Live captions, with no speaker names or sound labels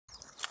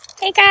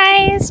Hey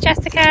guys,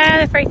 Jessica,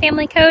 the Furry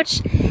Family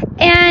Coach,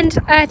 and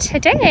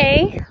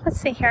today, let's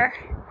see here.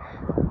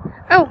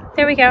 Oh,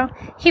 there we go.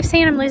 Keep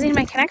saying I'm losing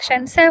my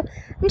connection. So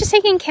I'm just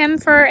taking Kim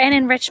for an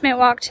enrichment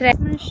walk today.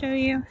 I'm going to show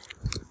you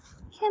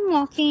Kim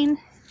walking.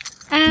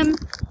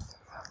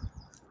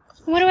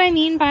 What do I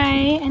mean by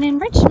an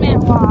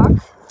enrichment walk?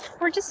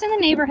 We're just in the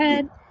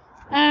neighborhood,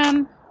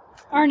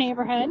 our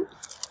neighborhood,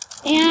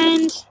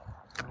 and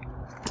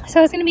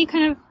so it's going to be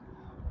kind of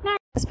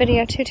this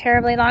video too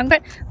terribly long,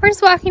 but we're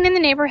just walking in the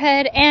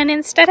neighborhood, and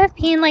instead of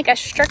being like a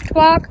strict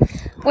walk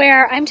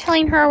where I'm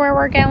telling her where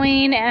we're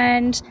going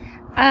and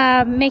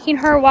making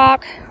her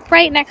walk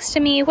right next to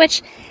me,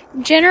 which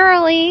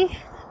generally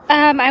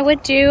I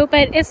would do,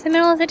 but it's the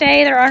middle of the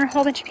day. There aren't a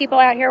whole bunch of people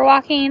out here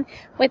walking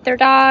with their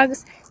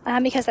dogs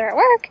because they're at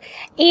work,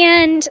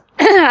 and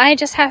I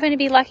just happen to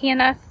be lucky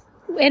enough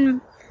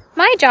in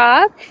my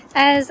job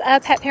as a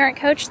pet parent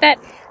coach that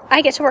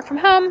I get to work from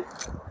home.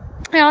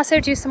 I also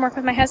do some work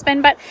with my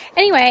husband, but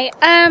anyway,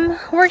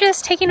 we're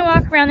just taking a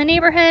walk around the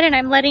neighborhood, and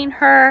I'm letting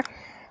her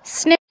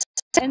sniff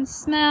and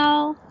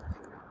smell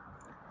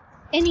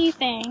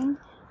anything.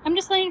 I'm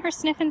just letting her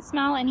sniff and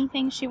smell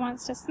anything she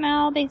wants to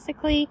smell,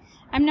 basically.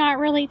 I'm not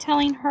really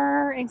telling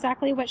her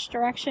exactly which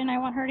direction I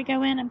want her to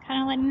go in. I'm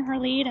kind of letting her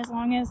lead as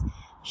long as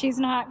she's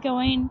not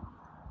going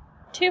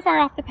too far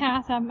off the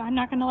path. I'm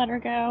not going to let her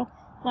go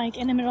like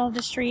in the middle of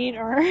the street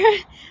or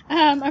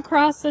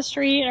across the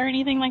street or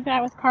anything like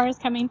that with cars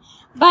coming.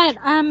 But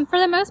for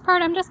the most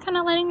part, I'm just kind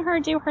of letting her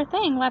do her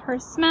thing. Let her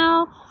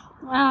smell,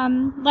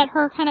 let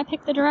her kind of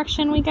pick the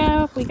direction we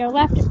go, if we go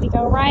left, if we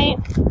go right,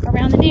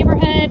 around the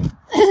neighborhood.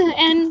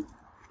 And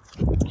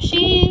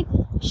she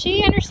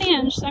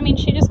understands. I mean,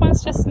 she just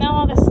wants to smell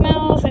all the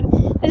smells, and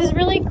this is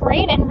really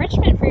great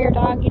enrichment for your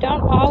dog. You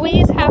don't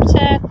always have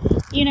to,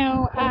 you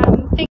know,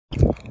 think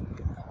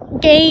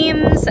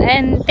games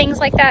and things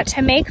like that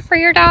to make for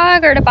your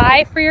dog or to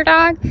buy for your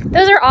dog.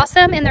 Those are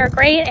awesome and they're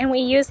great and we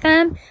use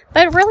them,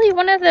 but really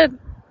one of the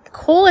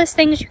coolest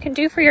things you can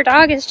do for your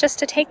dog is just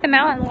to take them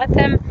out and let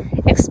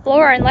them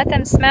explore and let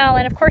them smell.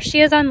 And of course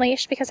she is on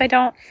leash because I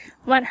don't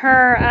want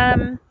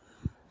her,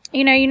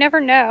 you know, you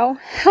never know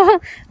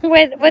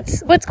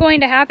what's going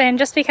to happen.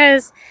 Just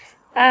because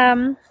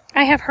I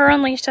have her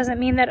on leash doesn't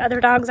mean that other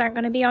dogs aren't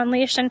going to be on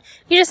leash, and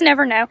you just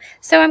never know.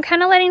 So I'm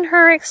kind of letting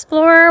her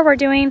explore.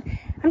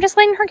 I'm just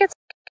letting her get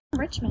some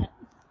enrichment.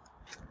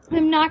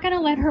 I'm not going to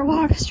let her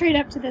walk straight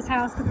up to this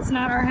house because it's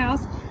not our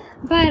house.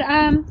 But,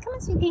 come on,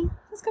 sweetie.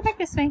 Let's go back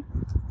this way.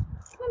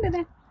 Come on,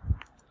 baby.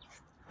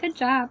 Good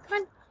job.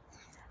 Come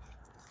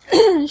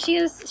on.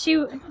 She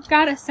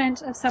got a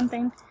scent of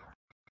something.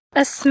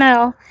 A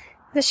smell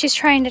that she's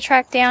trying to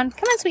track down.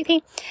 Come on,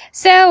 sweetie.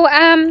 So,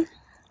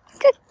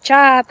 good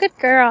job. Good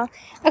girl.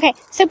 Okay,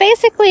 so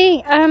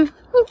basically,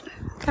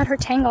 got her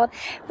tangled.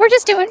 We're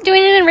just doing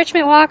an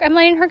enrichment walk. I'm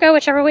letting her go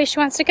whichever way she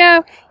wants to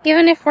go,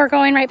 even if we're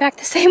going right back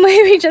the same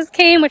way we just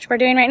came, which we're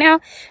doing right now.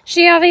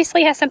 She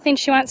obviously has something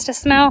she wants to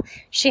smell.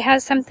 She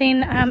has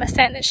something, a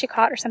scent that she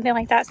caught or something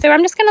like that. So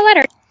I'm just going to let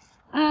her.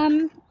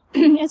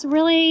 It's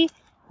really,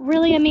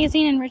 really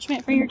amazing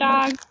enrichment for your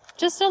dog,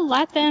 just to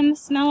let them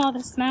smell all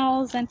the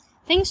smells. And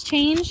things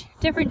change.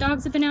 Different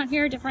dogs have been out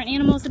here, different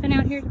animals have been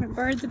out here, different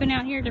birds have been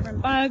out here, different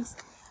bugs.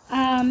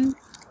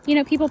 You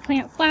know, people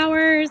plant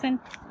flowers, and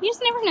you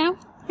just never know.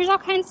 There's all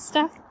kinds of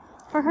stuff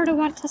for her to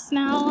want to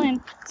smell, and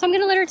so I'm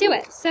going to let her do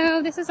it.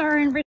 So this is our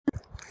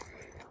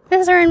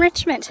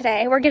enrichment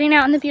today. We're getting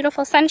out in the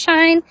beautiful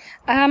sunshine.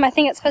 I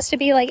think it's supposed to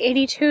be like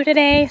 82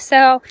 today,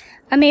 so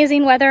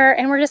amazing weather,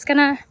 and we're just going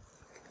to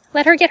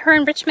let her get her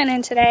enrichment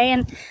in today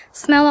and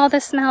smell all the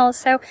smells.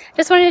 So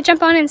just wanted to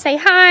jump on and say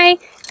hi.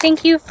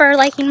 Thank you for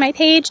liking my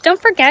page.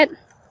 Don't forget,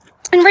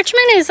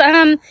 enrichment is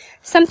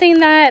something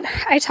that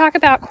I talk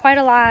about quite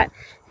a lot.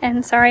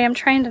 And sorry, I'm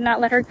trying to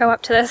not let her go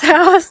up to this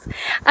house.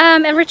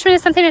 Enrichment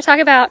is something I talk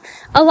about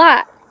a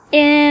lot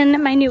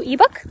in my new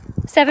ebook,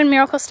 7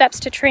 Miracle Steps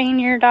to Train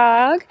Your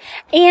Dog.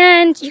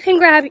 And you can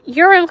grab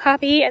your own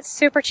copy. It's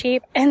super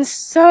cheap and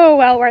so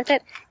well worth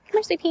it. Come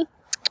here, sweetie.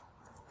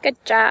 Good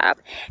job.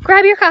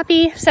 Grab your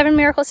copy, 7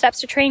 Miracle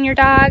Steps to Train Your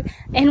Dog.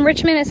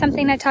 Enrichment is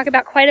something I talk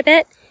about quite a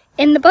bit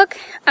in the book.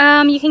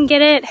 You can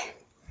get it,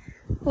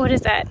 what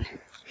is that?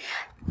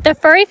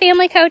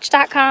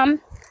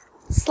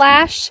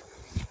 thefurryfamilycoach.com/7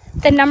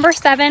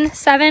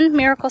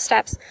 miracle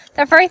steps.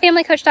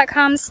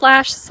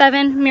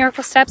 thefurryfamilycoach.com/7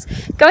 miracle steps.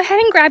 Go ahead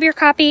and grab your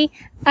copy.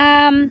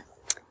 You're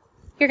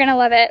gonna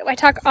love it. I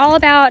talk all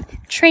about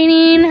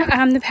training,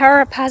 the power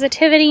of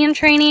positivity in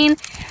training.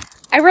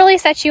 I really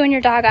set you and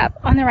your dog up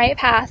on the right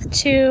path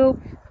to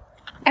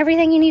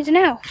everything you need to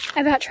know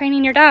about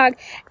training your dog,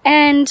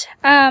 and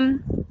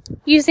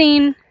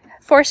using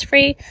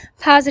force-free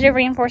positive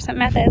reinforcement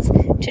methods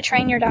to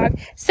train your dog.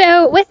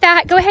 So with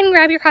that, go ahead and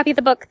grab your copy of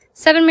the book,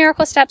 7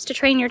 Miracle Steps to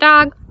Train Your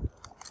Dog.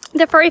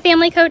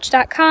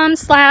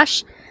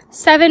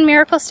 thefurryfamilycoach.com/7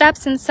 miracle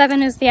steps, and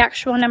 7 is the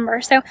actual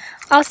number. So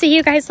I'll see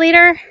you guys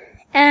later,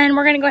 and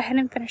we're going to go ahead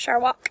and finish our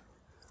walk.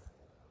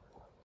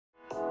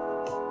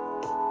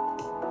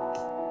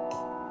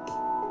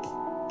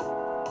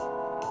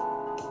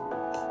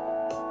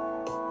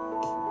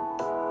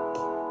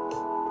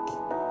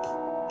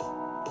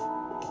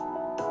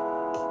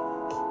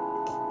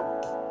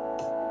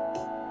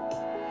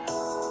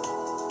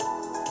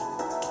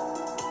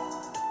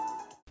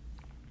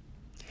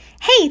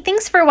 Hey,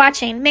 thanks for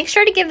watching. Make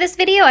sure to give this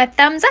video a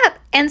thumbs up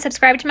and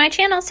subscribe to my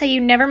channel so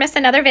you never miss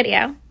another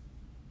video.